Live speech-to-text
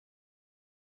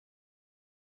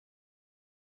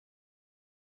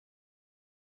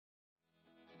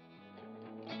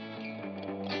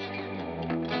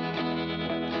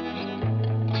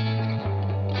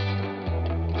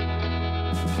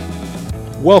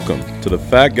Welcome to the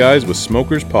Fat Guys with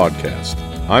Smokers podcast.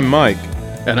 I'm Mike.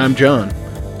 And I'm John.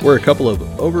 We're a couple of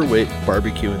overweight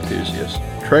barbecue enthusiasts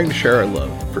trying to share our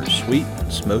love for sweet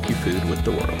and smoky food with the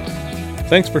world.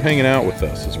 Thanks for hanging out with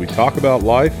us as we talk about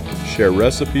life, share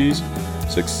recipes,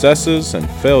 successes, and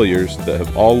failures that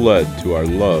have all led to our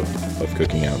love of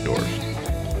cooking outdoors.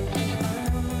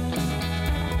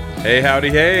 Hey,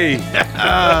 howdy, hey,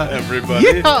 everybody!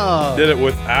 Yeah! Did it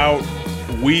without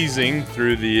wheezing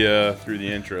through the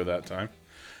intro that time.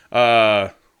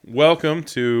 Welcome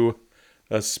to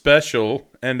a special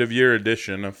end of year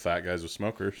edition of Fat Guys with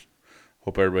Smokers.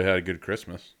 Hope everybody had a good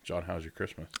Christmas. John, how's your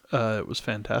Christmas? It was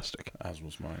fantastic. As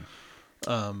was mine.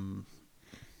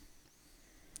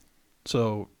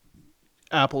 So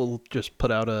Apple just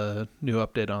put out a new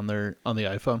update on the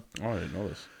iPhone. Oh, I didn't know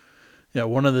this. Yeah,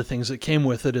 one of the things that came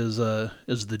with it is the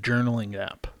journaling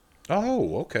app.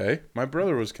 Oh, okay. My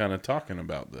brother was kind of talking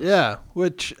about this. Yeah,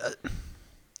 which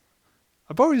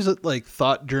I've always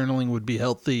thought journaling would be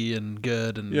healthy and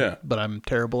good, but I'm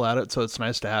terrible at it, so it's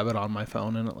nice to have it on my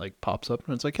phone and it pops up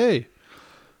and it's like, hey,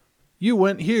 you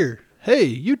went here. Hey,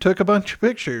 you took a bunch of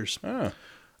pictures. Ah.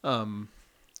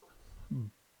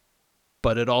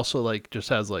 But it also just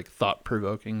has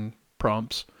thought-provoking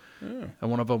prompts. Yeah.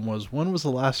 And one of them was, when was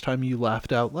the last time you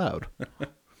laughed out loud?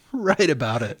 Write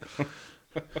about it.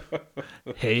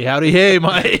 Hey, howdy, hey,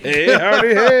 Mike. Hey,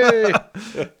 howdy, hey.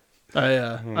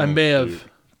 I may have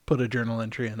put a journal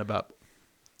entry in about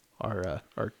our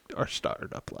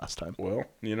startup last time. Well,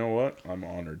 you know what? I'm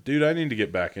honored. Dude, I need to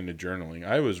get back into journaling.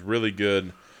 I was really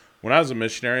good. When I was a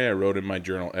missionary, I wrote in my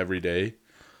journal every day.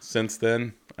 Since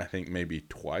then, I think maybe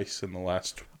twice in the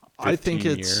last 15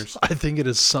 years. I think it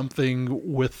is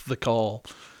something with the call.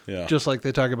 Yeah. Just like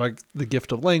they talk about the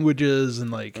gift of languages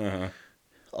and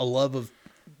a love of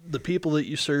the people that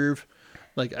you serve.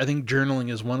 I think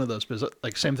journaling is one of those.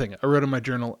 Same thing. I wrote in my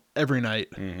journal every night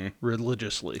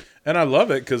religiously. And I love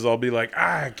it because I'll be like,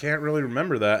 I can't really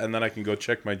remember that. And then I can go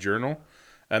check my journal.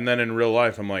 And then in real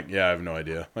life, I'm like, yeah, I have no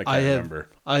idea. I can't remember.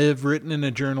 I have written in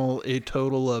a journal a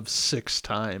total of 6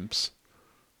 times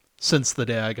since the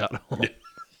day I got home.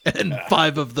 And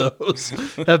 5 of those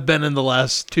have been in the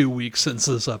last 2 weeks since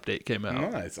this update came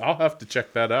out. Nice. I'll have to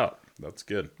check that out. That's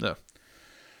good. Yeah.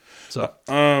 So,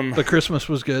 the Christmas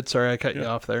was good. Sorry I cut you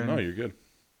off there. No, you're good.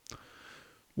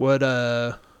 What,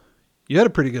 you had a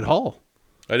pretty good haul.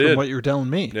 I did. From what you were telling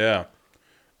me. Yeah.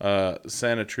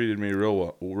 Santa treated me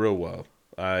real well.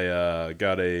 I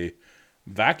got a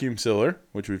vacuum sealer,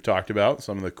 which we've talked about.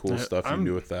 Some of the cool stuff you can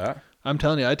do with that. I'm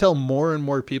telling you, I tell more and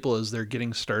more people as they're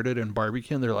getting started in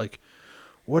barbecue, and they're like,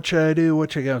 what should I do?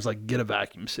 What should I get? I was like, get a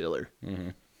vacuum sealer.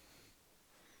 Mm-hmm.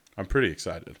 I'm pretty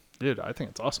excited. Dude, I think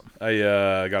it's awesome. I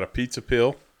got a pizza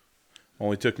peel.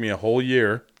 Only took me a whole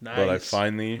year, but I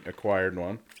finally acquired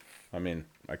one. I mean,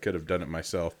 I could have done it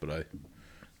myself, but I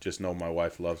just know my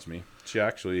wife loves me. She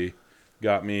actually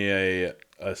got me a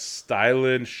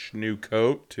stylish new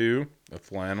coat, too, a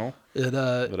flannel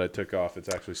that I took off. It's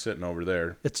actually sitting over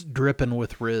there. It's dripping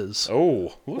with Riz.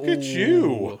 Oh, look at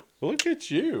you. Look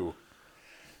at you.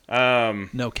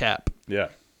 No cap. Yeah,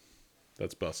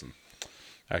 that's bussin'.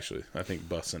 Actually, I think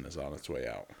bussin' is on its way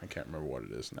out. I can't remember what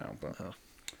it is now, but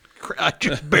I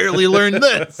just barely learned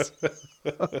this.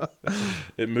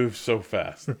 It moves so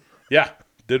fast. Yeah,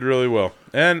 did really well.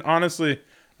 And honestly,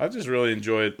 I just really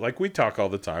enjoyed, we talk all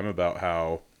the time about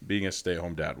how being a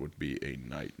stay-at-home dad would be a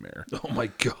nightmare. Oh my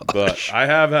gosh. But I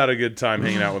have had a good time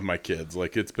hanging out with my kids.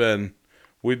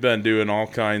 We've been doing all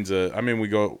kinds of, I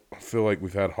feel like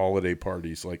we've had holiday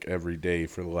parties every day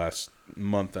for the last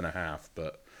month and a half,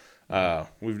 but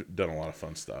we've done a lot of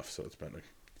fun stuff, so it's been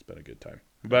a good time.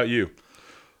 What about you?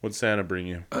 What'd Santa bring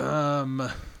you?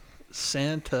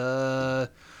 Santa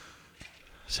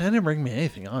didn't bring me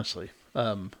anything, honestly.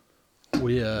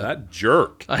 That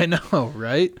jerk. I know,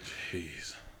 right?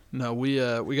 Jeez. No, we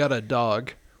got a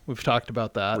dog. We've talked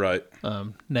about that. Right.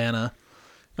 Nana,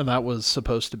 and that was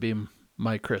supposed to be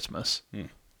my Christmas.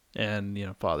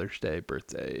 And, Father's Day,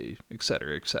 birthday, et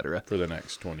cetera, et cetera. For the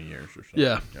next 20 years or so.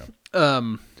 Yeah.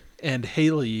 And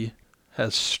Haley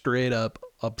has straight up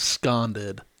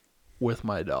absconded with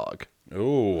my dog.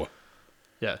 Oh.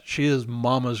 Yeah, she is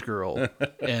mama's girl,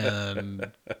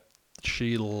 and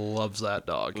she loves that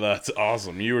dog. That's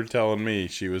awesome. You were telling me,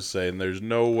 she was saying, there's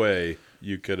no way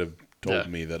you could have told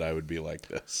me that I would be like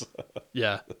this.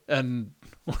 Yeah, and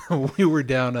we went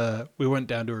down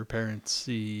to her parents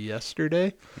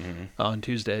yesterday on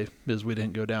Tuesday, because we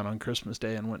didn't go down on Christmas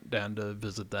Day, and went down to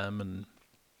visit them and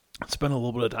spent a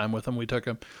little bit of time with them. We took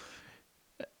them.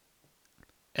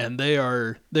 And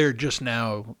they're just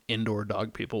now indoor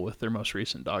dog people with their most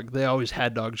recent dog. They always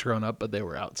had dogs growing up, but they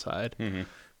were outside. Mm-hmm.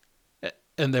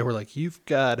 And they were like, "You've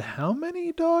got how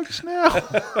many dogs now?"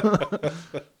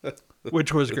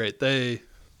 Which was great. They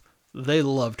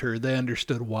loved her. They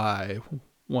understood why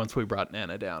once we brought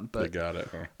Nana down. But they got it,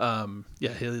 huh?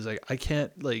 Yeah, Haley's like, I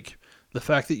can't, like, the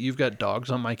fact that you've got dogs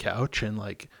on my couch and,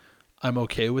 like, I'm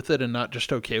okay with it, and not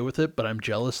just okay with it, but I'm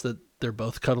jealous that they're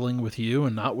both cuddling with you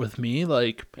and not with me.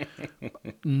 Like,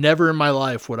 never in my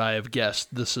life would I have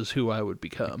guessed this is who I would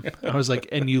become. I was like,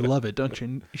 and you love it, don't you?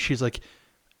 And she's like,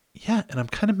 yeah, and I'm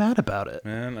kind of mad about it.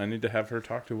 Man, I need to have her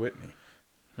talk to Whitney.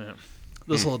 Yeah.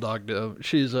 This little dog, though,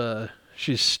 she's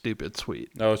stupid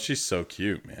sweet. Oh, she's so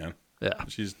cute, man. Yeah.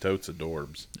 She's totes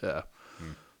adorbs. Yeah.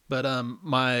 But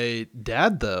my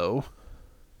dad, though,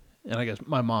 and I guess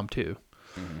my mom, too,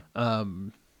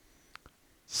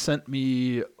 sent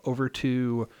me over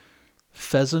to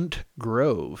Pheasant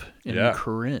Grove in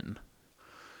Corinne,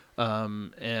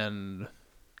 and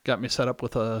got me set up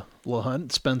with a little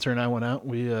hunt. Spencer and I went out.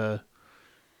 We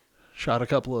shot a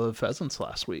couple of pheasants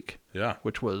last week. Yeah.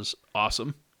 Which was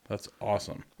awesome. That's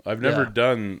awesome. I've never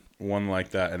done one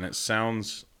like that, and it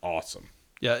sounds awesome.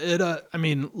 Yeah, I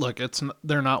mean, look,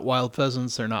 they're not wild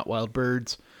pheasants. They're not wild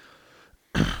birds.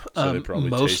 So they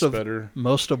probably taste better.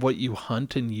 Most of what you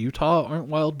hunt in Utah aren't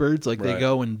wild birds. Like, they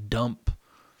go and dump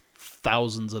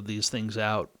thousands of these things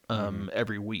out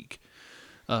every week,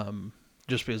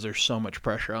 just because there's so much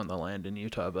pressure on the land in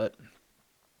Utah. But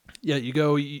yeah, you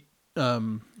go. We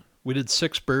did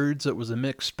 6 birds. It was a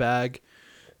mixed bag,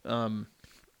 and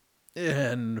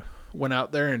went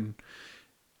out there, and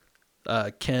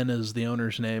Ken is the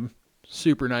owner's name.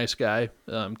 Super nice guy.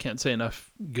 Can't say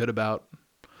enough good about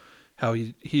how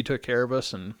he took care of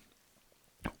us. And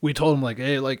we told him, like,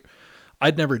 hey, like,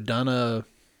 I'd never done a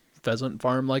pheasant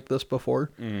farm like this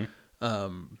before.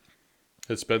 Mm-hmm.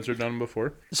 Had Spencer done them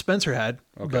before? Spencer had.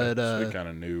 Okay, but so we kind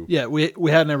of knew. Yeah, we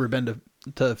had never been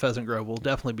to Pheasant Grove. We'll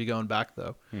definitely be going back,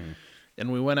 though.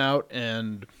 And we went out,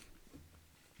 and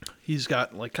he's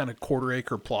got, like, kind of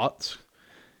quarter-acre plots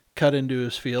cut into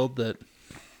his field that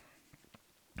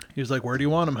he was like, where do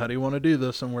you want them? How do you want to do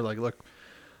this? And we're like, look,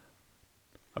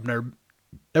 I've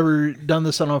never done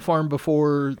this on a farm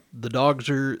before. The dogs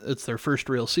it's their first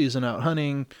real season out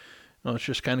hunting. Let's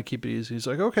just kind of keep it easy. He's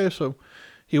like, okay. So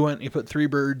he went, he put 3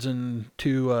 birds in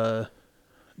 2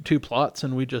 plots,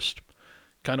 and we just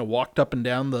kind of walked up and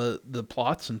down the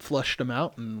plots and flushed them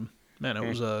out. And man, it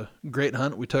was a great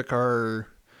hunt. We took our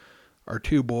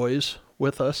 2 boys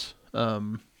with us.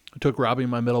 I took Robbie,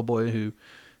 my middle boy,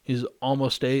 he's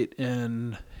almost 8,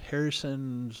 and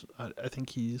Harrison's, I think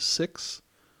he's 6.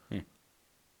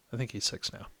 I think he's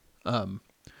 6 now.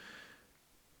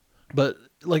 But,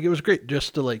 like, it was great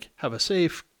just to, like, have a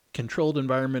safe, controlled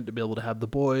environment, to be able to have the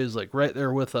boys, like, right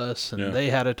there with us, and they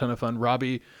had a ton of fun.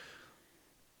 Robbie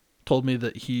told me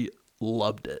that he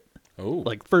loved it. Oh.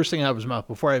 Like, first thing out of his mouth,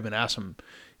 before I even asked him,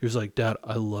 he was like, Dad,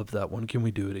 I love that one. Can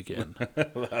we do it again?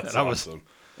 That's awesome.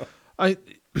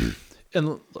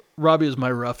 And Robbie is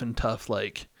my rough and tough,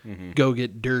 like, go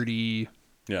get dirty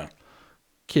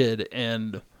kid.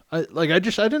 And I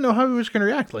didn't know how he was going to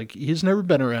react. Like, he's never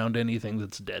been around anything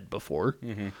that's dead before.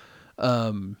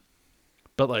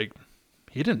 But, like,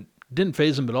 he didn't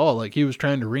faze him at all. Like, he was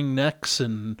trying to wring necks,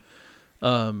 and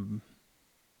didn't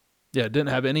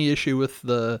have any issue with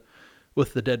the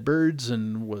dead birds,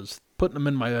 and was putting them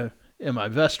in my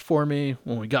vest for me.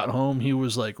 When we got home, he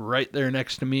was, like, right there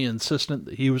next to me, insistent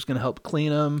that he was going to help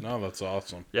clean them. Oh, that's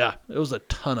awesome. Yeah, it was a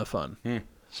ton of fun.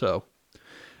 So,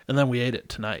 and then we ate it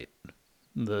tonight.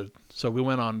 So we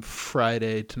went on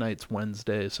Friday. Tonight's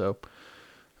Wednesday. So,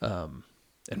 and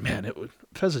man,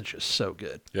 pheasant's just so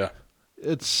good. Yeah,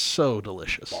 it's so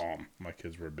delicious. Bomb. My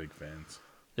kids were big fans.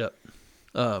 Yep.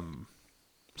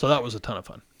 So that was a ton of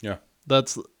fun. Yeah.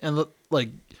 Like,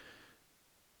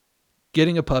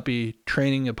 getting a puppy,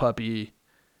 training a puppy,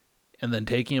 and then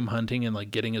taking him hunting and,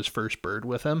 like, getting his first bird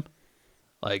with him.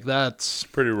 Like, that's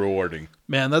pretty rewarding.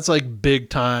 Man, that's like big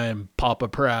time Papa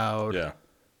Proud. Yeah.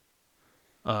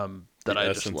 That I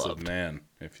just loved. Of man,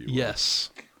 if you will. Yes.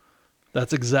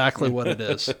 That's exactly what it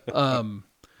is.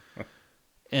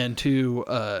 And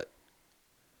to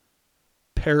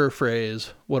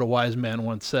paraphrase what a wise man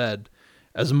once said,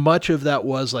 as much of that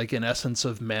was like an essence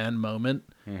of man moment,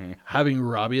 having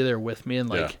Robbie there with me and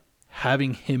like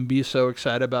having him be so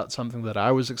excited about something that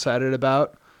I was excited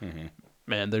about,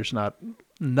 man, there's not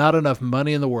enough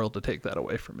money in the world to take that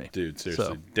away from me. Dude, seriously.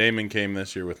 So, Damon came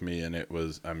this year with me, and it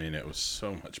was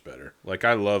so much better. Like,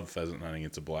 I love pheasant hunting.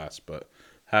 It's a blast, but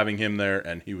having him there,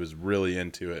 and he was really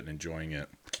into it and enjoying it.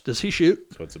 Does he shoot?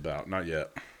 That's what it's about. Not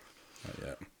yet. Not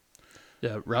yet.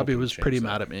 Yeah, Robbie was pretty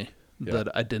mad at me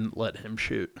that I didn't let him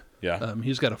shoot. Yeah.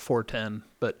 He's got a 410,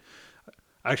 but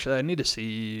actually I need to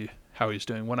see how he's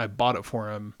doing. When I bought it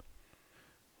for him,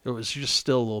 it was just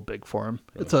still a little big for him.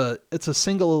 Really? It's a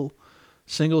single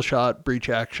shot breech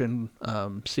action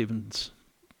Stevens.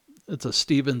 It's a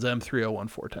Stevens M301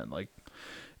 410. Like,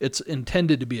 it's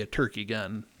intended to be a turkey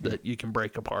gun that you can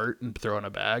break apart and throw in a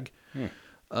bag,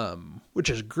 which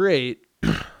is great,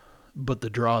 but the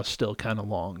draw is still kind of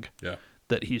long. Yeah.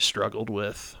 That he struggled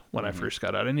with when I first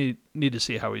got it. I need to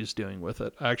see how he's doing with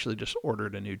it. I actually just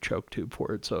ordered a new choke tube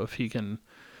for it, so if he can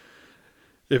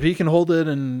hold it,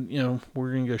 and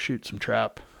we're gonna go shoot some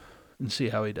trap and see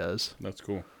how he does. That's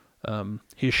cool.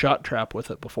 He's shot trap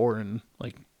with it before and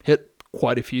like hit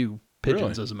quite a few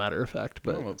pigeons, as a matter of fact.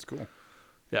 But that's cool.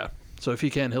 Yeah, so if he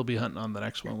can, he'll be hunting on the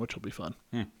next one, which will be fun.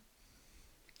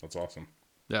 That's awesome.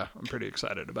 Yeah, I'm pretty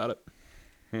excited about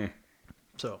it.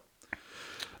 So.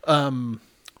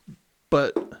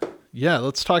 But yeah,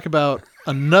 let's talk about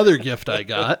another gift I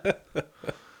got.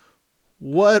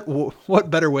 What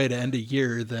better way to end a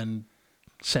year than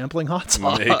sampling hot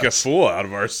sauce? Make a fool out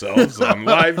of ourselves on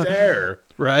live air.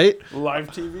 Right? Live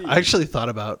TV. I actually thought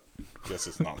about... Guess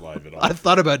it's not live at all. I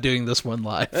thought about doing this one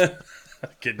live.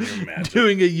 Can you imagine?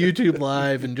 Doing a YouTube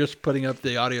live and just putting up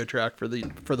the audio track for the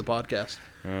podcast.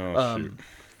 Oh, shoot.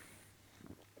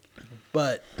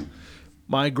 But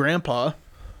my grandpa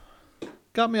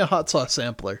got me a hot sauce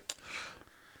sampler.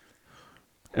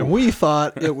 And we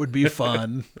thought it would be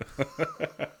fun.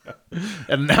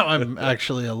 And now I'm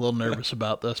actually a little nervous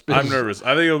about this. I'm nervous.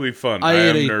 I think it'll be fun. I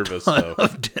am nervous, though.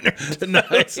 Of dinner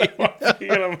tonight.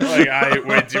 I'm like, I ate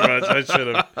way too much. I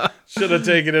should have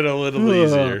taken it a little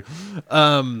easier.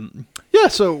 Yeah,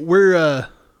 so we're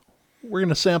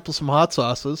gonna sample some hot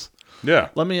sauces. Yeah.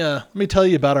 Let me tell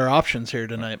you about our options here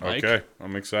tonight, Mike. Okay,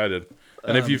 I'm excited.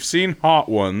 And if you've seen hot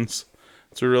ones,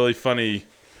 it's a really funny.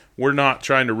 We're not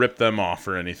trying to rip them off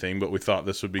or anything, but we thought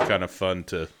this would be kind of fun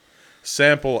to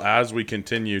sample as we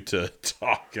continue to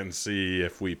talk and see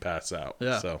if we pass out.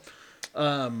 Yeah. So,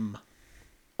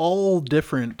 all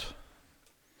different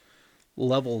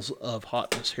levels of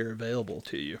hotness here available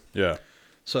to you. Yeah.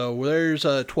 So there's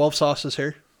 12 sauces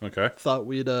here. Okay. Thought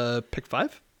we'd pick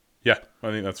 5. Yeah,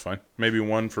 I think that's fine. Maybe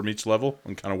one from each level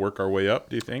and kind of work our way up,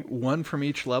 do you think? One from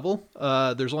each level.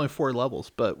 There's only 4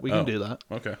 levels, but we can do that.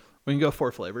 Okay. We can go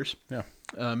 4 flavors.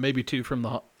 Yeah. Maybe 2 from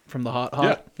the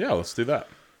hot. Yeah, let's do that.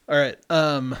 All right.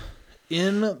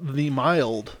 In the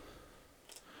mild,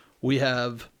 we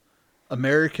have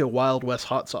America Wild West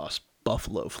hot sauce,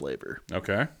 buffalo flavor.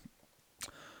 Okay.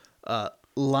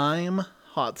 Lime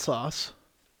hot sauce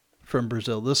from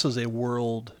Brazil. This is a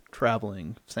world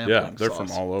traveling sampling Yeah, they're sauce.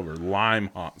 from all over. Lime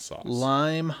hot sauce.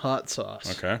 Lime hot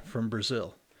sauce. Okay. From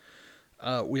Brazil.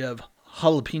 We have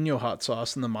jalapeno hot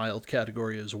sauce in the mild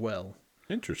category as well.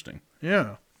 Interesting.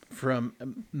 Yeah.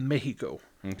 From Mexico.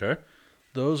 Okay.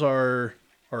 Those are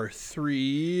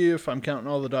 3, if I'm counting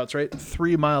all the dots right,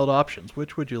 3 mild options.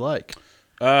 Which would you like?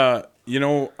 I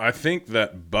think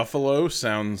that buffalo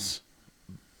sounds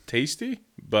tasty,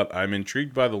 but I'm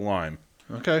intrigued by the lime.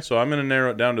 Okay. So I'm going to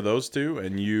narrow it down to those 2,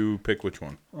 and you pick which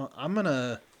one. Well, I'm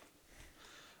gonna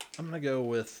go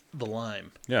with the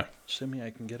lime. Yeah. Assuming I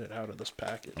can get it out of this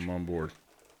package. I'm on board.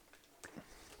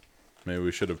 Maybe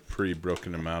we should have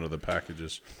pre-broken them out of the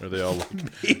packages. Are they all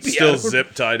still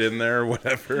zip-tied in there or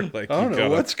whatever? Like, I don't know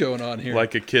what's going on here.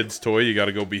 Like a kid's toy, you got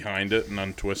to go behind it and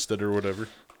untwist it or whatever.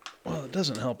 Well, it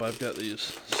doesn't help. I've got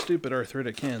these stupid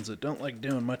arthritic hands that don't like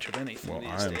doing much of anything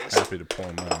these days. I'm happy to pull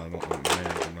them out. I don't think my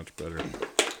hands are much better.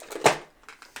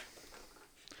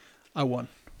 I won.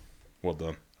 Well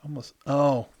done. Almost.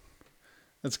 Oh.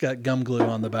 It's got gum glue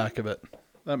on the back of it.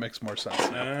 That makes more sense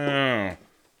now. Oh.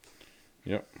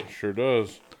 Yep, sure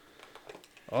does.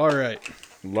 All right.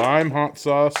 Lime hot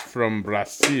sauce from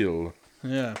Brazil.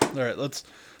 Yeah. All right. Let's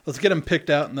get them picked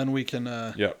out, and then we can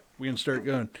we can start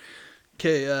going.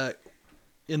 Okay.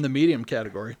 In the medium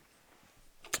category,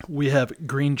 we have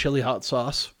green chili hot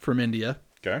sauce from India.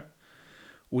 Okay.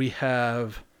 We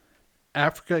have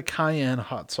Africa cayenne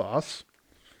hot sauce.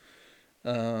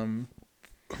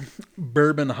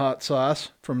 Bourbon hot sauce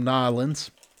from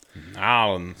Nolans.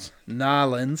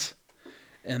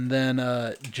 And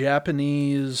then Japan,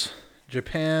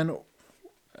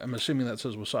 I'm assuming that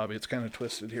says wasabi. It's kind of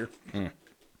twisted here.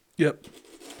 Yep.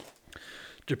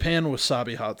 Japan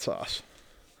wasabi hot sauce.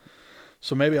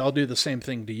 So maybe I'll do the same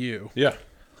thing to you. Yeah.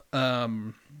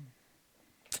 I'm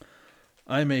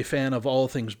a fan of all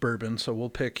things bourbon, so we'll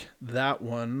pick that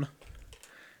one.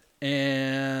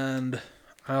 And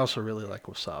I also really like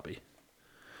wasabi.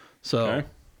 So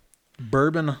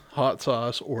bourbon hot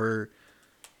sauce or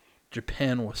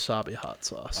Japan wasabi hot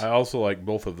sauce. I also like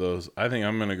both of those. I think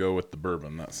I'm going to go with the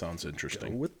bourbon. That sounds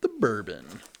interesting. Go with the bourbon.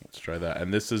 Let's try that.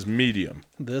 And this is medium.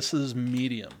 This is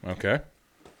medium. Okay.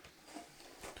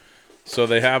 So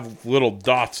they have little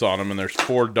dots on them, and there's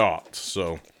 4 dots.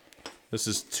 So this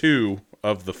is 2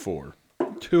 of the 4.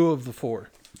 2 of the 4.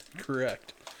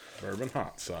 Correct. Bourbon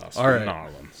hot sauce All from right.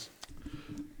 Nolans.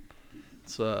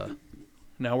 So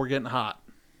now we're getting hot.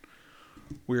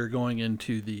 We're going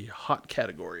into the hot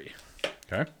category.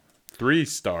 Okay. 3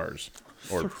 stars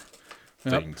or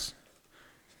things.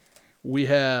 We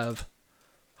have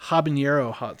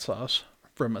habanero hot sauce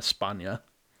from España.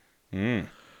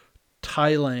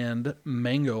 Thailand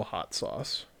mango hot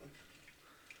sauce.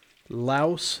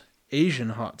 Laos Asian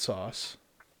hot sauce.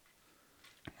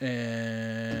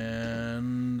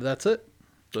 And that's it.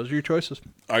 Those are your choices.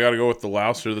 I got to go with the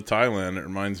Laos or the Thailand. It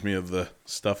reminds me of the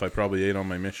stuff I probably ate on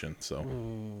my mission. So,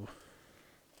 Ooh.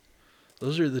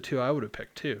 Those are the 2 I would have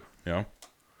picked too. Yeah.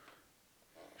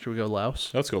 Should we go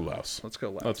Laos? Let's go Laos. Let's go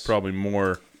Laos. That's probably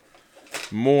more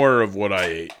of what I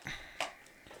ate.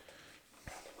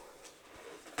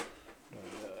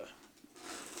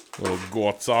 Little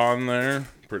guatsan there.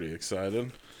 Pretty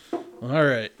excited. All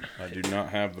right. I do not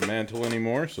have the mantle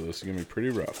anymore, so this is going to be pretty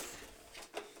rough.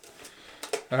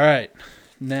 All right.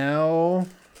 Now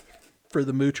for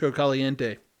the mucho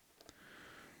caliente.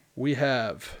 We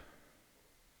have...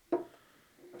 I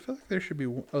feel like there should be...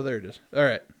 Oh, there it is. All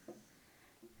right.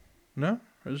 No?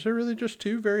 Is there really just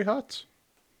 2 very hots?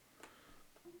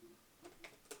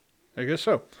 I guess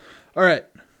so. All right.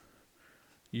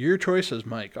 Your choices,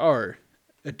 Mike, are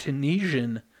a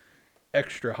Tunisian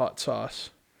extra hot sauce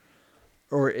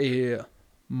or a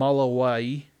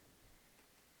Malawi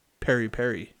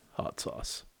peri-peri hot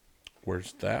sauce.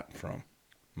 Where's that from?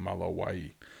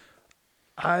 Malawi.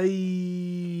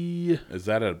 Is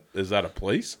that a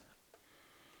place?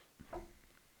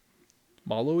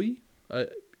 Malawi? Right.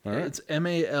 It's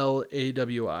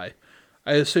Malawi.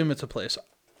 I assume it's a place.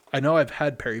 I know I've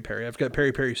had peri-peri. I've got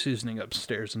peri-peri seasoning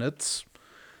upstairs, and it's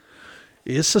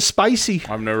a spicy.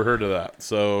 I've never heard of that.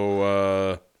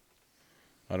 So,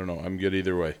 I don't know. I'm good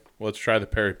either way. Let's try the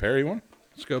peri-peri one.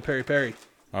 Let's go peri-peri.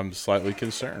 I'm slightly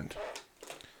concerned.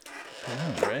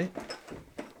 All right.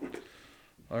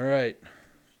 All right.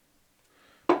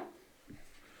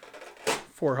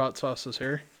 4 hot sauces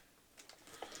here.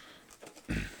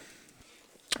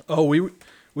 Oh,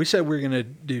 we said we were going to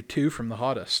do 2 from the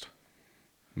hottest.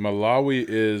 Malawi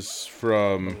is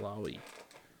from Malawi.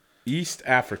 East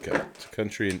Africa. It's a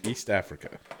country in East Africa.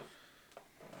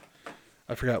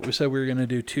 I forgot. We said we were going to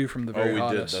do 2 from the very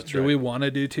hottest. That's Do right. we want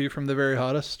to do 2 from the very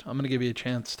hottest? I'm going to give you a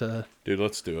chance to... Dude,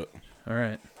 let's do it. All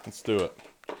right. Let's do it.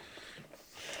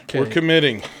 Okay. We're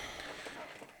committing.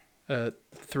 At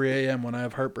 3 a.m. when I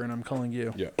have heartburn, I'm calling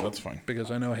you. Yeah, that's fine.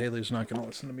 Because I know Haley's not going to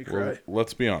listen to me cry. Well,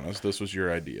 let's be honest. This was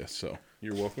your idea, so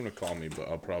you're welcome to call me, but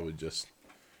I'll probably just...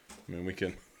 I mean, we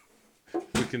can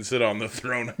sit on the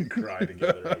throne and cry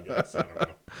together, I guess. I don't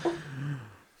know.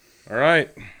 All right.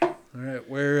 All right.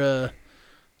 Where,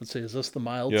 let's see, is this the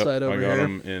mild side over here? I got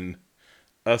them in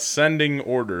ascending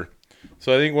order.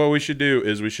 So I think what we should do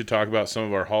is we should talk about some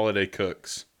of our holiday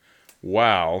cooks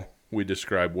while we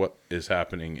describe what is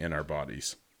happening in our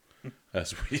bodies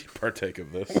as we partake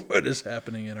of this. What is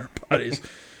happening in our bodies?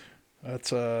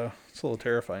 It's a little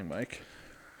terrifying, Mike.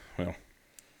 Well,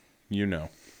 you know.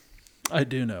 I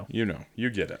do know. You know. You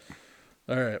get it.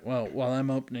 All right. Well, while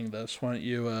I'm opening this, why don't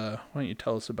you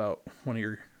tell us about what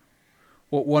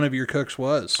one of your cooks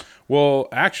was? Well,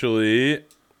 actually,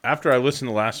 after I listened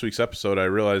to last week's episode, I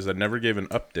realized I never gave an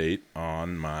update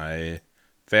on my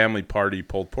family party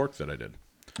pulled pork that I did.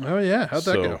 Oh yeah, how'd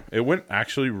that go? It went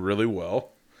actually really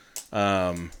well.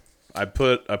 I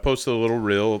posted a little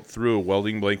reel, threw a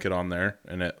welding blanket on there,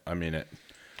 and it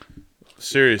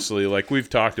seriously, like we've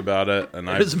talked about it, and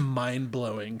it was mind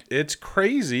blowing. It's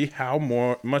crazy how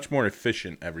much more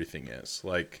efficient everything is.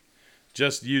 Like,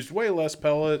 just used way less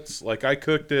pellets. Like, I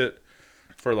cooked it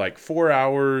for like 4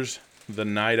 hours the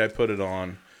night I put it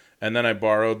on, and then I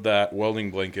borrowed that welding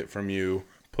blanket from you,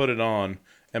 put it on,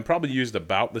 and probably used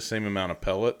about the same amount of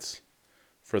pellets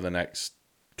for the next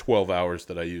 12 hours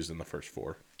that I used in the first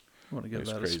 4. I want to give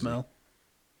that a smell.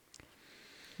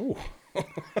 Ooh.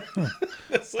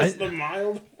 This is the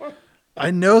mild one.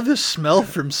 I know this smell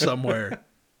from somewhere.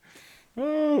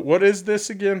 Oh, what is this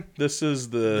again? This is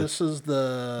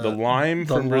the lime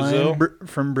from Brazil.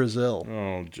 From Brazil.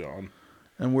 Oh, John.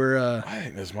 And we're I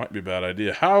think this might be a bad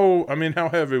idea. How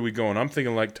heavy are we going? I'm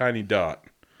thinking like tiny dot.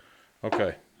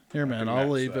 Okay. Here, man.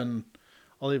 I'll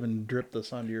even drip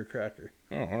this onto your cracker.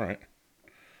 Oh, all right.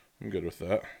 I'm good with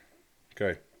that.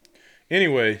 Okay.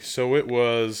 Anyway, so it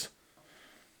was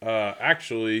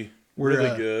Actually,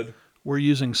 really good. We're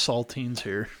using saltines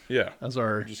here. Yeah. As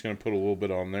our... I'm just going to put a little bit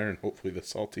on there, and hopefully the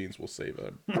saltines will save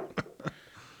it.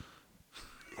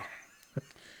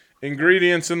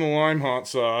 Ingredients in the lime hot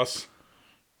sauce.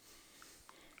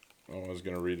 Oh, I was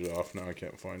going to read it off. Now I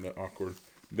can't find it. Awkward.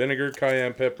 Vinegar,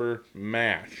 cayenne pepper,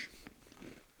 mash.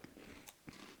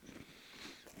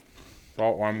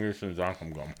 Salt, lime juice, and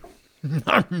xanthan gum.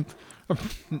 I'm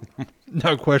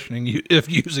not questioning you if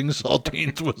using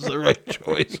saltines was the right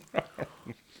choice.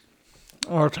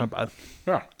 Oh, it's not bad.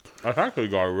 Yeah. It's actually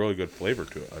got a really good flavor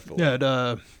to it, I feel like.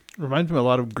 It reminds me a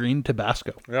lot of green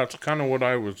Tabasco. Yeah, it's kind of what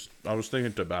I was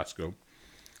thinking Tabasco.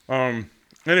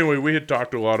 Anyway, we had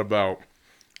talked a lot about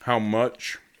how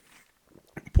much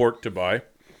pork to buy.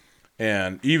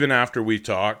 And even after we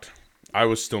talked, I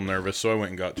was still nervous, so I went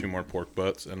and got 2 more pork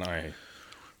butts, and I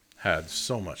had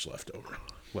so much left over.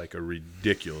 Like a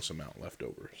ridiculous amount left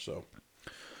over. So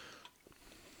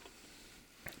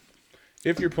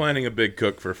if you're planning a big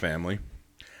cook for family,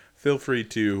 feel free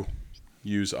to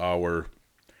use our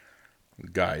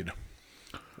guide,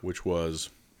 which was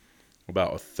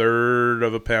about 1/3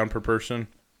 of a pound per person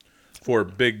for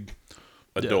big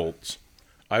adults.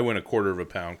 Yeah. I went 1/4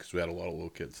 pound because we had a lot of little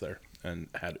kids there and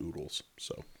had oodles.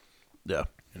 So yeah.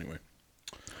 Anyway.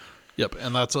 Yep,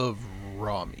 and that's of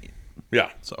raw meat.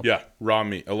 Yeah. So yeah, raw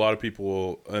meat. A lot of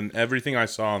people and everything I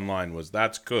saw online was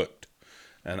that's cooked,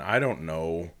 and I don't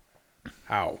know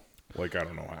how. Like I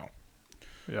don't know how.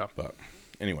 Yeah. But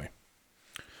anyway,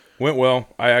 went well.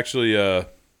 I actually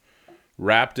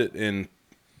wrapped it in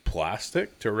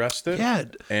plastic to rest it. Yeah.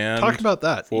 And talk about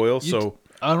that. Foil. So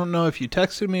I don't know if you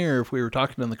texted me or if we were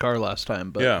talking in the car last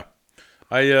time, but yeah.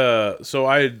 So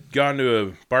I had gone to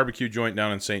a barbecue joint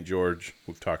down in St. George.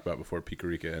 We've talked about before,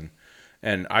 Picarica,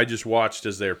 and I just watched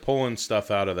as they're pulling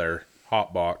stuff out of their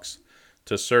hot box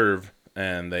to serve,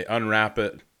 and they unwrap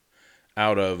it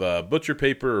out of butcher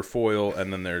paper or foil,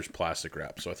 and then there's plastic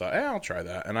wrap. So I thought, I'll try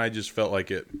that, and I just felt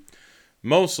like it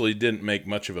mostly didn't make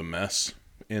much of a mess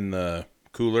in the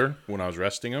cooler when I was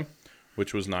resting them,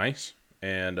 which was nice,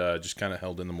 and just kind of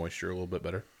held in the moisture a little bit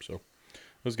better. So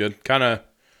it was good. Kind of.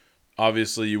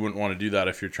 Obviously, you wouldn't want to do that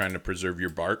if you're trying to preserve your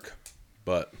bark,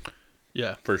 but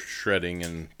yeah, for shredding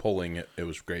and pulling it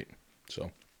was great.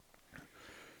 So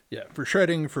yeah, for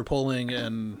shredding, for pulling,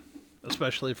 and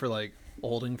especially for like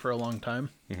holding for a long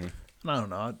time. Mm-hmm. And I don't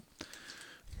know.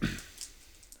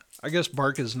 I guess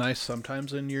bark is nice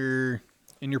sometimes in your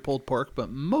pulled pork,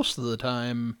 but most of the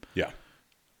time, yeah,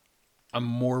 I'm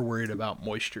more worried about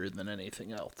moisture than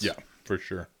anything else. Yeah, for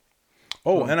sure.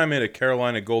 Oh, and I made a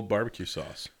Carolina Gold barbecue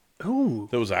sauce. Ooh.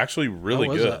 That was actually really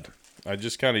good. That? I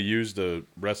just kind of used a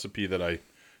recipe that I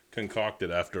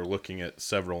concocted after looking at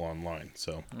several online.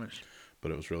 So, nice.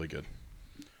 But it was really good.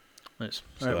 Nice.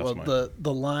 So all right. Well,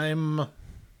 the lime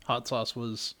hot sauce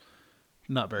was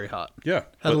not very hot. Yeah.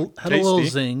 Had a little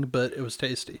zing, but it was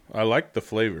tasty. I like the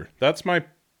flavor. That's my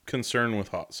concern with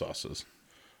hot sauces.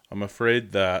 I'm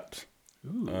afraid that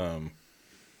they're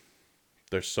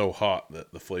so hot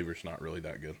that the flavor's not really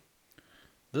that good.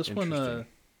 This one,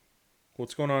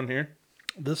 what's going on here?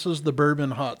 This is the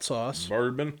bourbon hot sauce.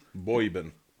 Boyben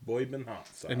hot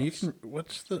sauce. And you can,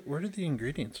 what are the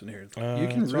ingredients in here? You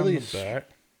can really on the back.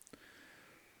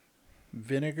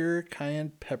 Vinegar,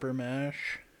 cayenne pepper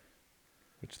mash,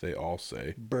 which they all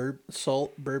say.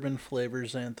 Salt, bourbon flavor,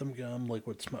 xanthan gum,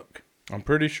 liquid smoke. I'm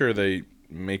pretty sure they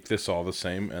make this all the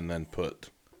same and then put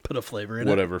a flavor in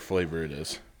whatever flavor it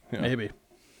is. Yeah. Maybe.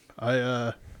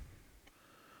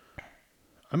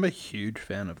 I'm a huge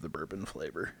fan of the bourbon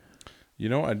flavor. You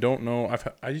know, I don't know.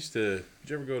 Did you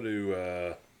ever go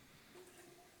to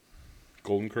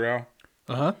Golden Corral?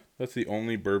 Uh-huh. That's the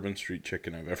only Bourbon Street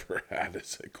chicken I've ever had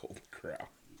is at Golden Corral.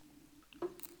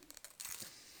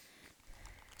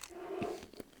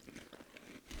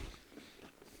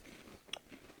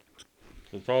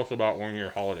 So tell us about one of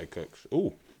your holiday cooks.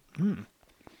 Ooh. Mm.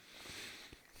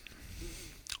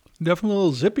 Definitely a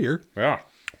little zippier. Yeah.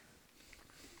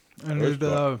 And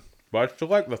but I still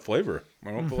like the flavor.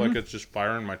 I don't feel like it's just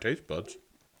firing my taste buds.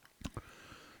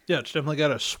 Yeah, it's definitely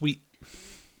got a sweet,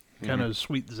 kind of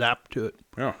sweet zap to it.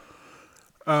 Yeah.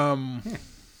 I'm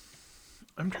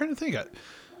trying to think.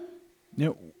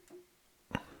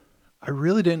 I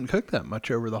really didn't cook that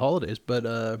much over the holidays, but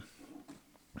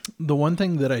the one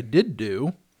thing that I did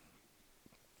do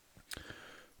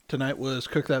tonight was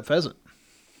cook that pheasant.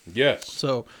 Yes.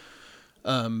 So,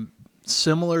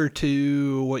 similar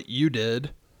to what you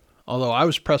did, although I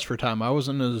was pressed for time, I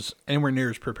wasn't anywhere near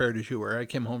as prepared as you were. I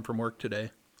came home from work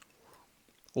today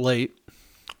late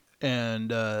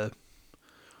and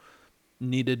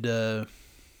needed to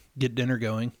get dinner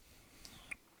going.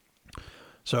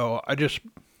 So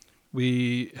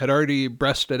we had already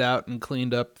breasted out and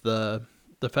cleaned up the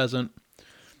pheasant.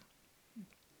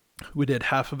 We did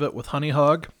half of it with honey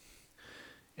hog,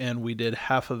 and we did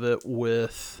half of it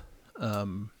with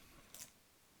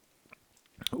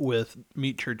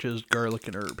Meat Church's garlic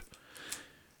and herb.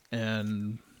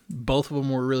 And both of them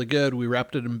were really good. We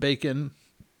wrapped it in bacon.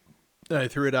 I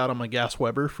threw it out on my gas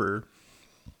Weber for,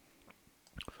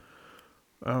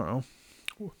 I don't know.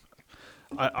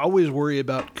 I always worry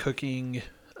about cooking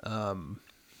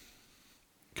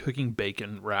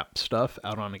bacon wrap stuff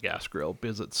out on a gas grill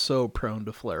because it's so prone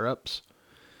to flare-ups.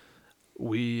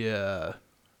 We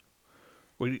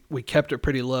kept it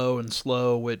pretty low and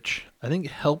slow, which I think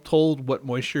helped hold what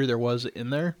moisture there was in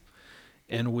there.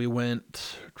 And we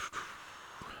went,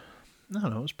 I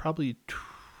don't know, it was probably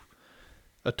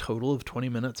a total of 20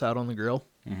 minutes out on the grill,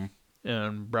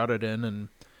 and brought it in. And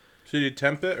so do you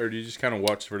temp it, or do you just kind of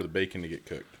watch for the bacon to get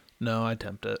cooked? No, I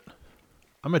tempt it.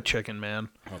 I'm a chicken man.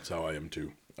 That's how I am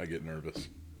too. I get nervous.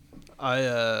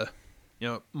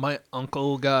 My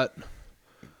uncle got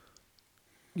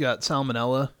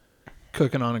salmonella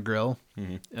cooking on a grill,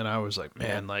 and I was like,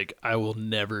 man, like I will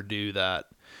never do that.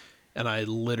 And I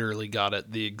literally got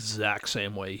it the exact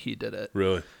same way he did it.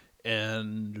 Really?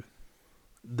 And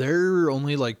there are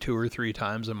only like 2 or 3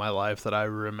 times in my life that I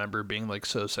remember being like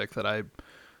so sick that I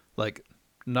like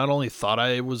not only thought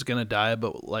I was going to die,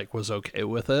 but like was okay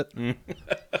with it.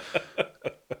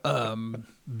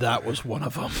 That was one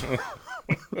of them.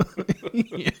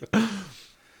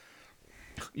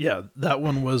 Yeah, that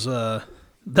one was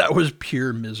that was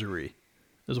pure misery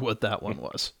is what that one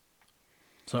was.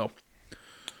 So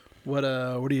what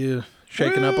are you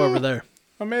shaking up over there?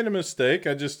 I made a mistake.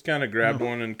 I just kind of grabbed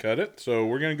one and cut it. So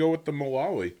we're going to go with the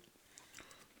Malawi.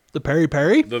 The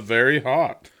peri-peri? The very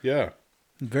hot. Yeah.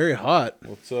 Very hot.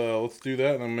 Let's do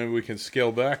that, and then maybe we can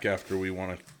scale back after we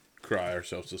want to cry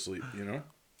ourselves to sleep, you know?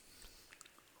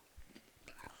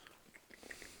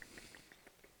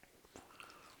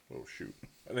 Oh, shoot.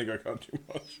 I think I got too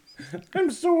much. I'm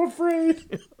so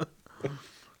afraid.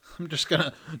 I'm just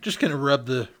gonna rub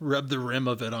the rim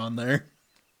of it on there.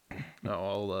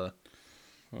 No,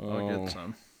 I'll get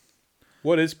some.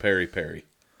 What is peri-peri?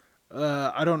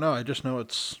 I don't know. I just know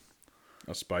it's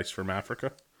a spice from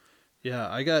Africa. Yeah,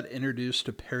 I got introduced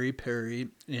to peri-peri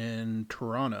in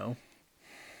Toronto.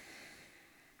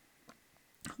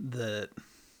 That,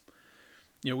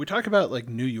 we talk about like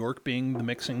New York being the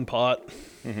mixing pot.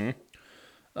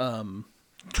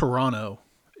 Toronto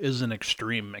is an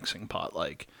extreme mixing pot.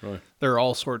 Like, really? There are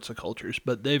all sorts of cultures,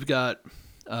 but they've got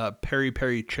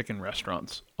peri-peri chicken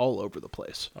restaurants all over the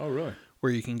place. Oh, really?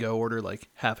 Where you can go order like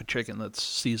half a chicken that's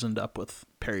seasoned up with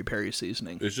peri-peri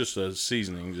seasoning. It's just a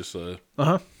seasoning, just a...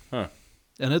 Uh-huh. Huh.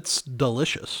 And it's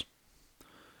delicious.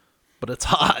 But it's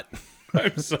hot.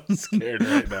 I'm so scared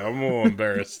right now. I'm a little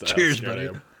embarrassed. Cheers, buddy.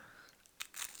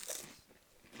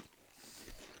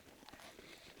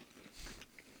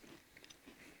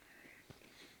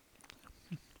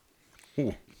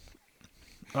 Ooh.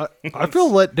 I feel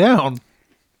let down.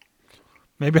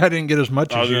 Maybe I didn't get as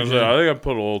much as you did. I think I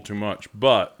put a little too much,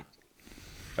 but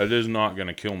it is not going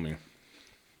to kill me.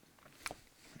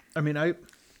 I mean, I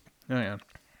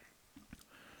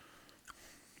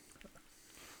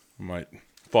might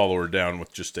follow her down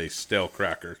with just a stale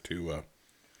cracker to... I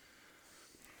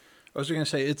was going to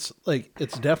say, it's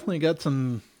definitely got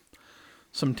some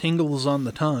tingles on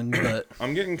the tongue, but...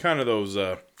 I'm getting kind of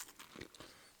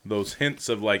those hints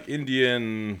of like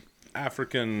Indian,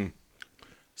 African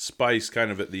spice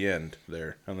kind of at the end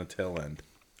there, on the tail end.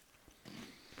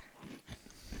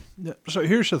 Yeah, so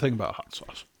here's the thing about hot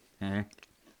sauce. Mm-hmm.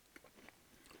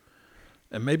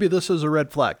 And maybe this is a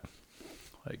red flag.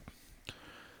 Like,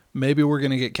 maybe we're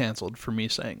going to get canceled for me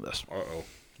saying this. Uh-oh.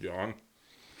 John,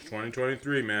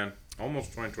 2023, man.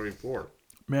 Almost 2024.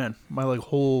 Man, my like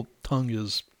whole tongue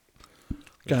is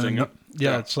kind of...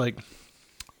 Yeah, it's like...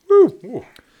 Woo! Ooh.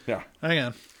 Yeah.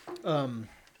 Hang on.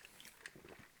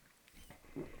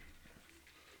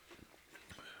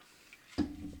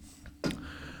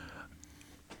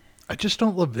 I just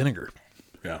don't love vinegar.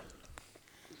 Yeah.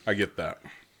 I get that.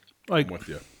 Like, I'm with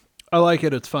you. I like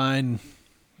it. It's fine.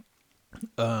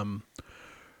 I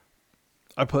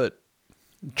put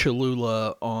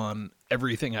Cholula on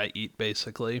everything I eat,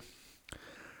 basically.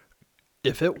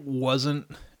 If it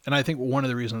wasn't... And I think one of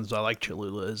the reasons I like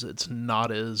Cholula is it's not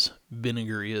as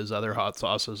vinegary as other hot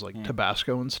sauces like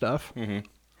Tabasco and stuff. Mm-hmm.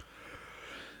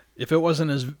 If it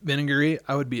wasn't as vinegary,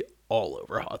 I would be all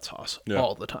over hot sauce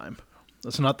all the time.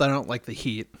 It's not that I don't like the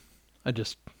heat.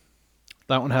 That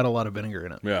one had a lot of vinegar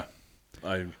in it. Yeah.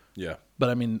 Yeah. But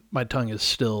I mean, my tongue is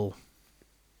still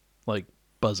like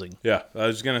buzzing. Yeah, I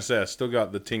was going to say, I still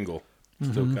got the tingle.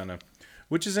 Still kind of...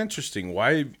 Which is interesting.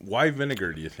 Why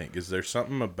vinegar, do you think? Is there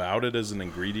something about it as an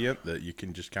ingredient that you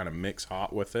can just kind of mix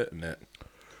hot with it and it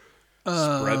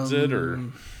spreads it or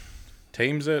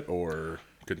tames it or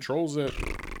controls it?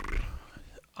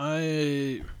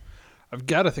 I've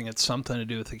got to think it's something to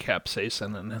do with the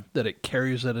capsaicin and that it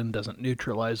carries it and doesn't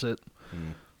neutralize it.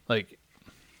 Like,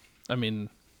 I mean,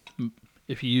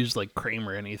 if you use like cream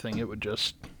or anything, it would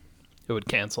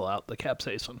cancel out the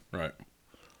capsaicin. Right.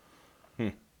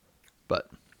 But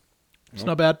it's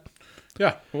not bad.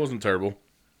 Yeah, it wasn't terrible.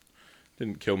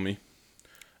 Didn't kill me.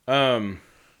 Yeah,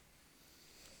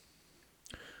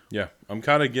 I'm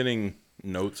kind of getting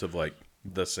notes of like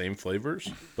the same flavors,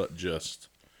 but just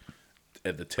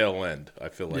at the tail end, I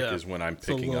feel like is when I'm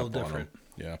picking up different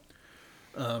on them.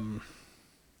 Yeah.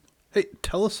 Hey,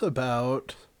 tell us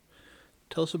about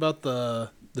the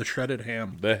shredded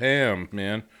ham. The ham,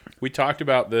 man. We talked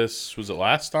about this. Was it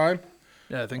last time?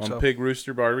 Yeah, I think so. On Pig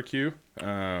Rooster Barbecue.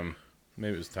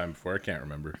 Maybe it was the time before. I can't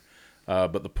remember.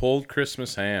 But the pulled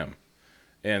Christmas ham.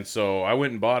 And so I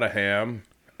went and bought a ham,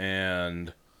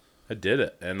 and I did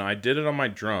it. And I did it on my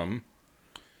drum,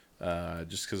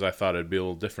 just because I thought it'd be a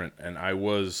little different. And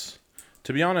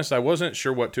to be honest, I wasn't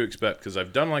sure what to expect, because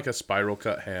I've done like a spiral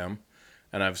cut ham,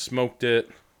 and I've smoked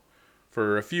it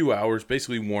for a few hours,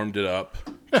 basically warmed it up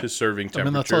to serving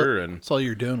temperature. That's all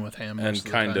you're doing with ham. And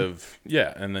kind of,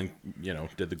 yeah, and then,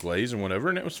 did the glaze and whatever,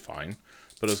 and it was fine.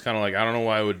 But it was kind of like, I don't know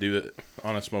why I would do it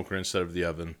on a smoker instead of the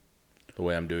oven, the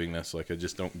way I'm doing this. Like, I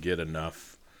just don't get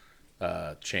enough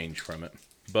change from it.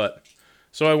 But,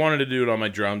 so I wanted to do it on my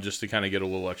drum just to kind of get a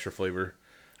little extra flavor.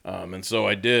 And so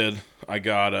I did. I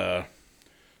got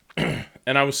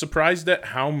and I was surprised at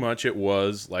how much it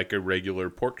was like a regular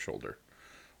pork shoulder.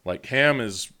 Like, ham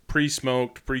is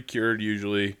pre-smoked, pre-cured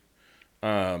usually,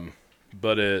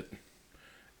 but it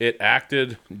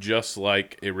acted just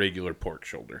like a regular pork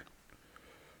shoulder.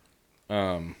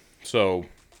 So,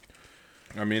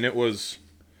 I mean,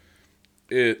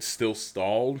 it still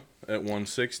stalled at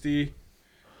 160.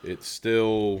 It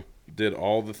still did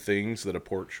all the things that a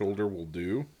pork shoulder will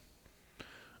do.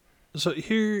 So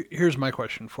here's my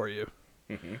question for you.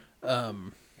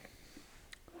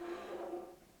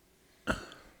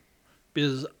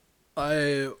 Because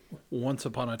I, once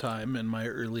upon a time in my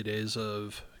early days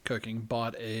of cooking,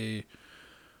 bought a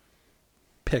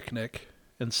picnic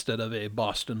instead of a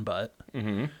Boston butt,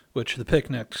 which the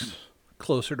picnic's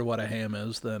closer to what a ham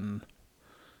is than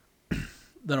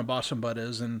a Boston butt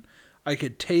is. And I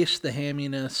could taste the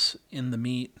hamminess in the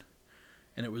meat,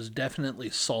 and it was definitely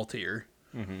saltier.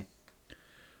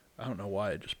 I don't know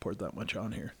why I just poured that much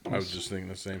on here. I was just thinking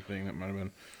the same thing. That might have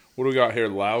been... What do we got here?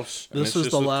 Laos. This is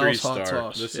the Laos hot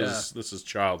sauce. This is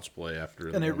child's play after.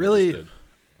 And it really,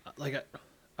 like,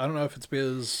 I don't know if it's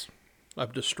because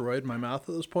I've destroyed my mouth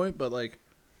at this point, but like,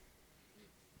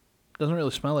 it doesn't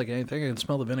really smell like anything. I can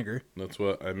smell the vinegar. That's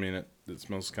what I mean. It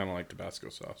smells kind of like Tabasco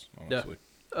sauce, honestly.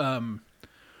 Yeah.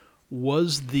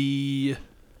 Was the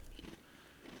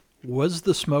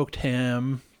smoked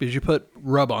ham, because you put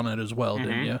rub on it as well,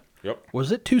 didn't you? Yep.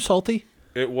 Was it too salty?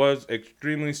 It was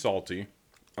extremely salty.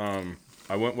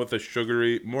 I went with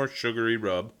a more sugary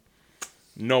rub,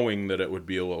 knowing that it would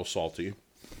be a little salty.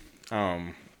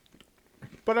 But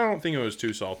I don't think it was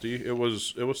too salty. It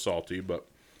was salty, but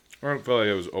I don't feel like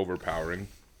it was overpowering.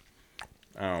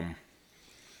 I'll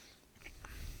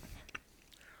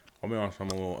be honest, I'm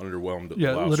a little underwhelmed at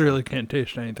the last literally one. can't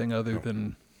taste anything other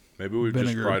than maybe we've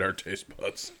vinegar. just fried our taste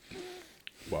buds.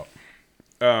 Well,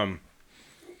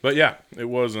 but yeah, it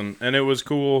wasn't, and it was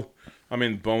cool. I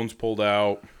mean, bones pulled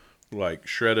out, like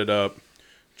shredded up,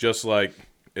 just like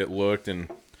it looked. And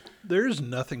there's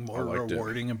nothing more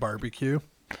rewarding in barbecue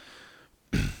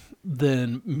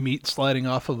than meat sliding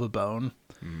off of a bone.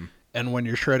 And when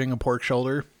you're shredding a pork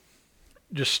shoulder,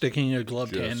 just sticking a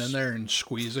gloved hand in there and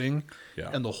squeezing,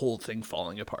 and the whole thing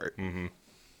falling apart.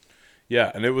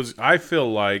 Yeah, and I feel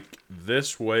like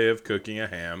this way of cooking a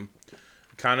ham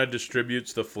kind of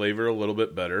distributes the flavor a little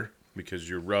bit better, because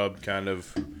your rub kind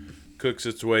of cooks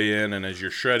its way in, and as you're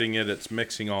shredding it, it's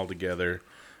mixing all together.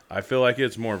 I feel like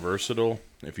it's more versatile.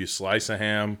 If you slice a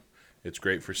ham, it's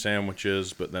great for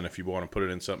sandwiches, but then if you want to put it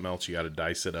in something else, you got to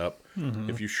dice it up.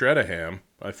 If you shred a ham,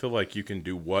 I feel like you can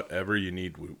do whatever you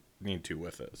need to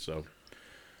with it. So,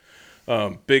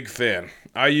 big fan.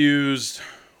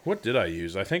 What did I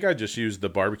use? I think I just used the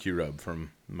barbecue rub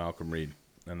from Malcolm Reed,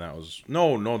 and that was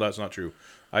no, that's not true.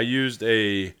 I used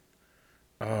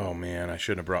oh man, I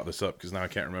shouldn't have brought this up because now I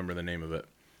can't remember the name of it.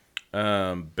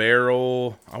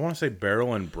 Barrel. I want to say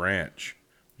Barrel and Branch.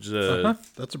 Which is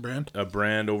that's a brand. A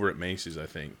brand over at Macy's, I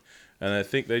think. And I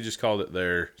think they just called it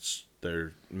their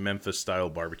Memphis style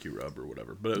barbecue rub or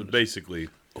whatever. But it was basically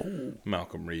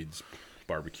Malcolm Reed's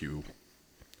barbecue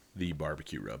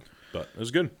rub. But it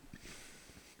was good.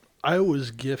 I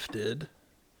was gifted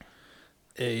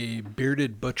a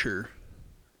Bearded Butcher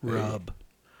rub.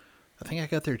 I think I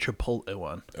got their Chipotle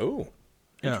one. Oh,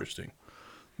 interesting.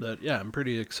 I'm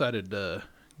pretty excited to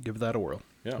give that a whirl.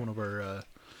 Yeah. One of our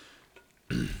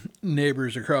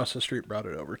neighbors across the street brought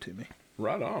it over to me.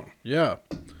 Right on. Yeah.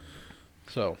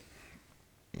 So,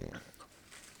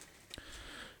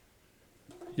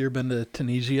 you ever been to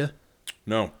Tunisia?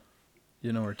 No.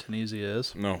 You know where Tunisia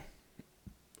is? No.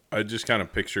 I just kind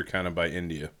of picture by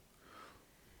India.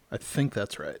 I think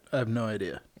that's right. I have no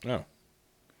idea. Oh.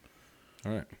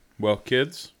 All right. Well,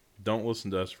 kids, don't listen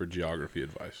to us for geography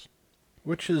advice.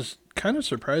 Which is kind of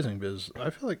surprising because I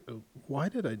feel like, why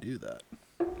did I do that?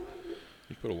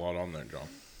 You put a lot on there, John.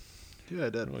 Yeah, I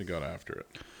did. Really got after it.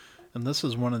 And this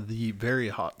is one of the very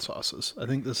hot sauces. I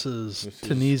think this is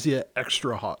Tunisia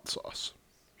extra hot sauce.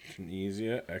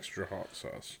 Tunisia extra hot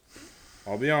sauce.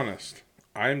 I'll be honest.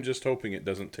 I'm just hoping it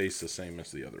doesn't taste the same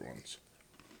as the other ones.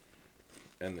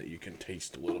 And that you can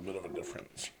taste a little bit of a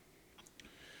difference.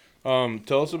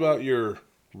 Tell us about your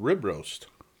rib roast.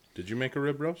 Did you make a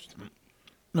rib roast?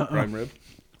 No. Prime rib?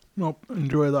 Nope.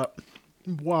 Enjoy that.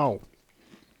 Wow.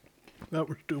 That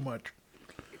was too much.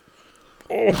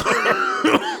 Oh.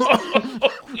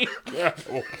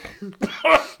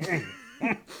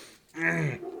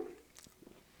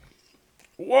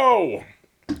 Whoa.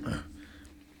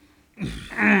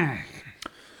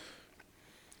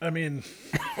 I mean...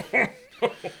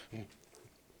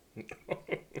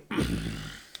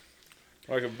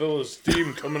 I can feel the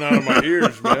steam coming out of my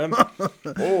ears, man.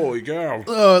 Holy cow.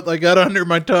 Oh, I got under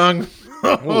my tongue.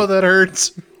 Oh, that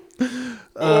hurts.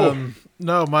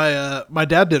 No, my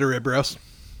dad did a rib roast.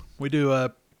 We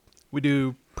do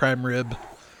prime rib.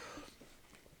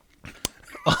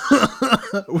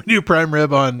 We do prime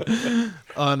rib on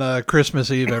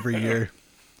Christmas Eve every year.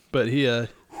 But he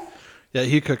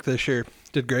cooked this year.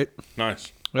 Did great.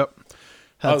 Nice. Yep.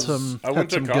 I went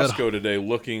to Costco today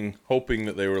hoping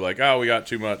that they were like, we got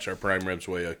too much. Our prime rib's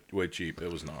way cheap.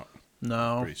 It was not.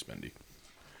 No. Pretty spendy.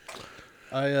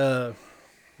 Where's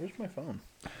my phone?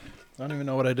 I don't even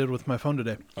know what I did with my phone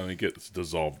today. I think it's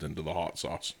dissolved into the hot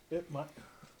sauce. It might.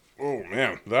 Oh,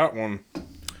 man. That one.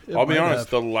 I'll be honest.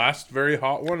 The last very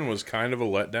hot one was kind of a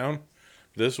letdown.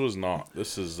 This was not.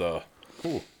 This is,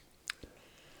 cool.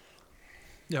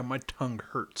 Yeah, my tongue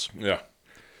hurts. Yeah.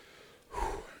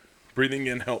 Breathing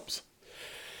in helps.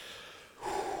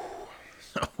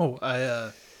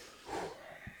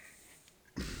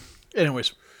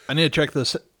 Anyways, I need to check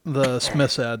the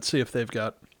Smith's ad, see if they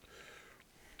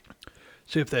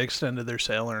extended their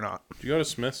sale or not. Do you go to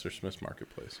Smith's or Smith's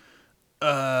Marketplace?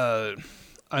 I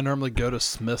normally go to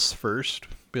Smith's first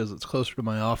because it's closer to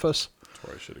my office. That's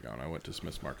where I should have gone. I went to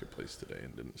Smith's Marketplace today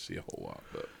and didn't see a whole lot.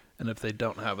 And if they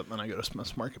don't have it, then I go to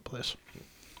Smith's Marketplace.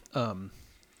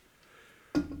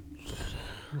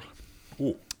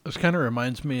 This kind of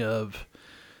reminds me of,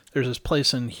 there's this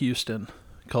place in Houston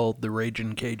called the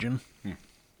Ragin' Cajun.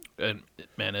 And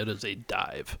man, it is a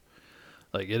dive.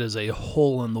 Like, it is a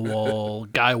hole in the wall,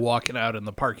 guy walking out in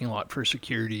the parking lot for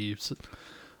security.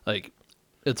 Like,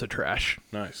 it's a trash.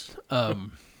 Nice.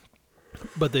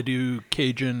 But they do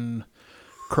Cajun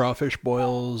crawfish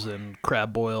boils and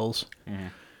crab boils. Mm-hmm.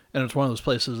 And it's one of those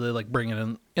places they like bring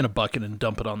it in a bucket and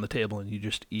dump it on the table and you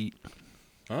just eat.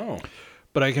 Oh.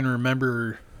 But I can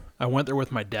remember I went there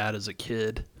with my dad as a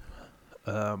kid.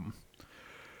 And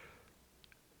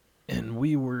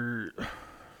we were,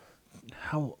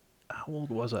 how old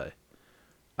was I?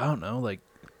 I don't know, like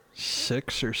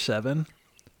 6 or 7.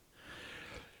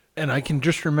 And I can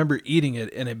just remember eating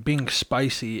it and it being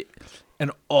spicy.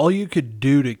 And all you could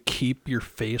do to keep your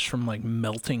face from like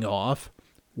melting off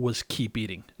was keep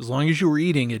eating. As long as you were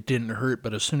eating, it didn't hurt.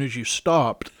 But as soon as you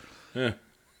stopped, the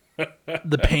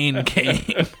pain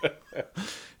came.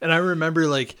 And I remember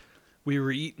like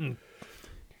you're eating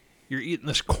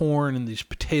this corn and these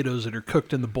potatoes that are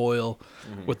cooked in the boil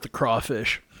with the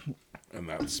crawfish. And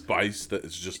that spice that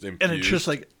is just infused. And it's just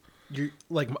like, you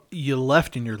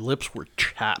left and your lips were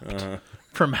chapped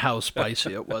from how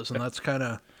spicy it was. And that's kind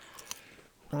of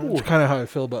how I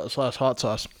feel about this last hot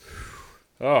sauce.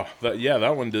 Oh,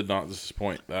 that one did not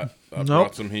disappoint. That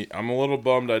brought some heat. I'm a little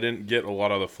bummed I didn't get a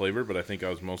lot of the flavor, but I think I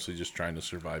was mostly just trying to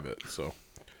survive it. So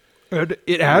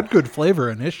it had good flavor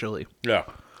initially. Yeah,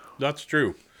 that's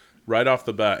true. Right off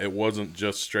the bat, it wasn't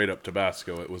just straight up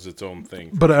Tabasco. It was its own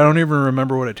thing. But I don't even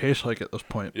remember what it tastes like at this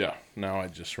point. Yeah, now I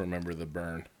just remember the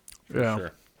burn.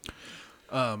 For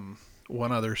sure.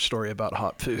 One other story about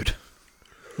hot food.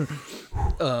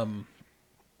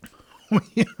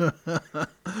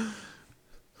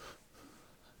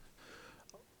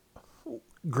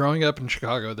 Growing up in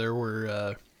Chicago, there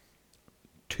were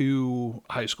 2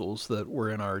 high schools that were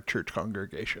in our church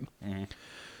congregation.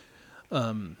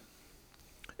 Mm-hmm.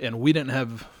 And we didn't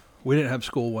have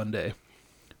school one day.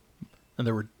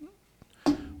 And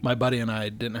my buddy and I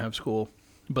didn't have school,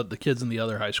 but the kids in the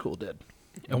other high school did.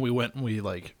 And we went and we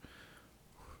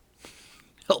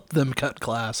helped them cut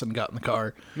class and got in the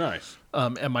car. Nice.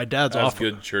 And my dad's As office.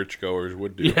 good churchgoers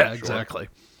would do. Yeah, exactly.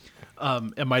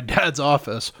 And my dad's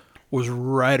office was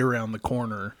right around the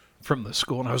corner from the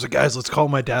school. And I was like, guys, let's call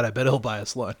my dad. I bet he'll buy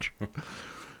us lunch.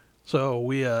 So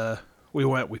we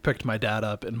went, we picked my dad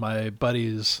up, and my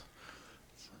buddies.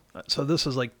 So this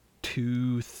is like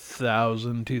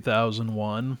 2000,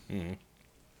 2001. Mm-hmm.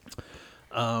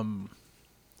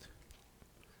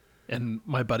 And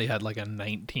my buddy had like a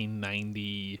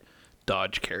 1990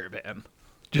 Dodge Caravan.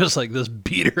 Just like this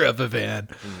beater of a van,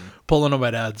 pulling on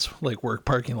my dad's like work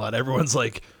parking lot. Everyone's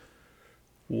like,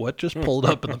 what just pulled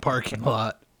up in the parking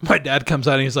lot? My dad comes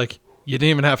out and he's like, you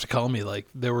didn't even have to call me. Like,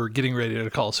 they were getting ready to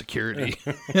call security.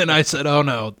 And I said, oh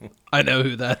no, I know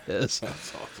who that is.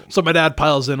 That's awesome. So my dad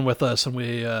piles in with us, and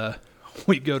we go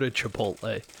to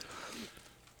Chipotle.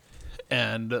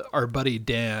 And our buddy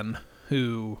Dan,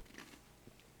 who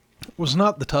was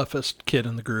not the toughest kid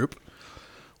in the group,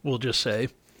 we'll just say,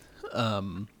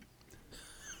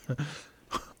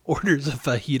 orders a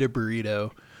fajita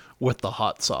burrito with the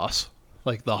hot sauce,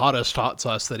 like the hottest hot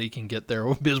sauce that he can get there,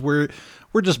 because we're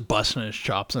just busting his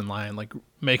chops in line, like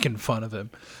making fun of him.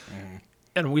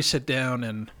 And we sit down,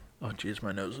 and oh geez,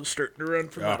 my nose is starting to run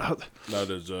from that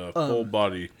is a full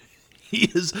body. He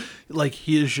is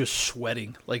just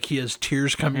sweating, like he has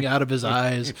tears coming out of his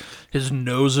eyes, his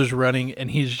nose is running, and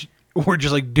we're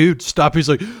just like, dude, stop. He's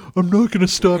like, I'm not going to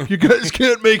stop. You guys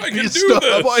can't make me stop.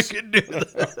 I can do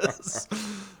this.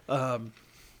 I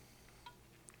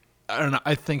don't know.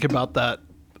 I think about that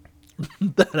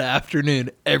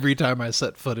afternoon every time I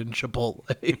set foot in Chipotle.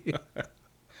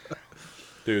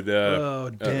 Dude,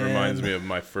 that reminds me of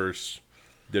my first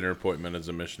dinner appointment as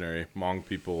a missionary. Hmong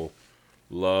people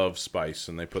love spice,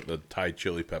 and they put the Thai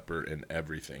chili pepper in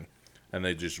everything. And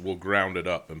they just will ground it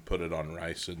up and put it on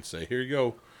rice and say, here you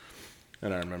go.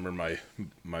 And I remember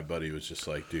my buddy was just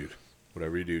like, dude,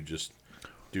 whatever you do, just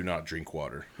do not drink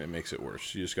water. It makes it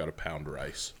worse. You just got to pound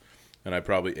rice. And I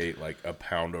probably ate like a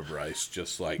pound of rice,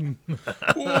 just like,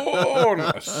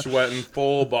 whoa, sweating,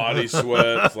 full body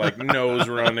sweats, like nose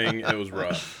running. It was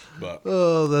rough. But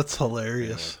oh, that's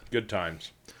hilarious. Anyway, good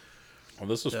times. Well,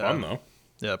 this was fun, though.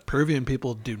 Yeah, Peruvian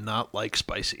people do not like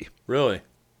spicy. Really?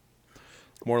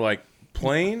 More like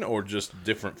plain or just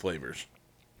different flavors?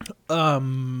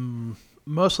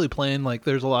 Mostly plain. Like,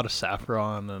 there's a lot of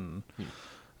saffron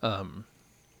and,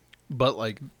 but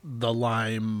like the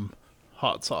lime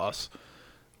hot sauce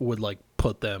would like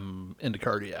put them into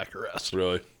cardiac arrest.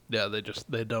 Really? Yeah,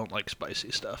 they don't like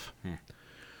spicy stuff.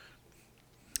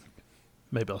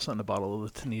 Maybe I'll send a bottle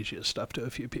of the Tunisia stuff to a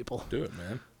few people. Do it,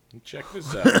 man. Check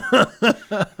this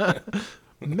out.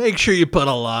 Make sure you put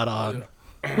a lot on.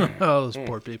 Oh, those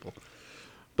poor people.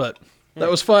 But that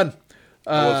was fun. It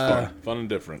was fun. Fun and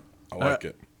different. I like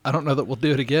it. I don't know that we'll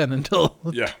do it again until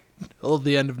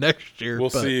the end of next year. We'll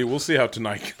see. We'll see how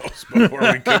tonight goes before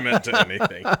we commit to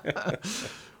anything.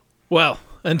 Well,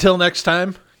 until next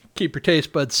time, keep your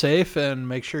taste buds safe and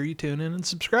make sure you tune in and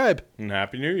subscribe. And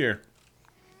Happy New Year.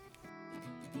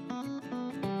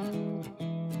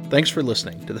 Thanks for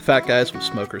listening to the Fat Guys with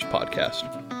Smokers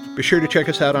podcast. Be sure to check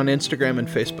us out on Instagram and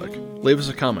Facebook. Leave us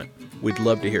a comment. We'd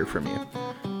love to hear from you.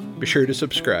 Be sure to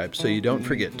subscribe so you don't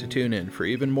forget to tune in for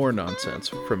even more nonsense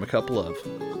from a couple of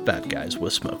Fat Guys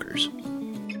with Smokers.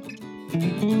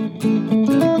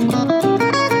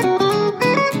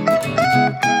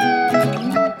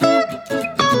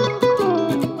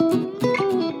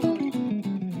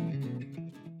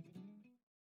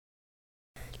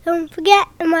 Don't forget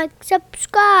to like,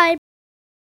 subscribe.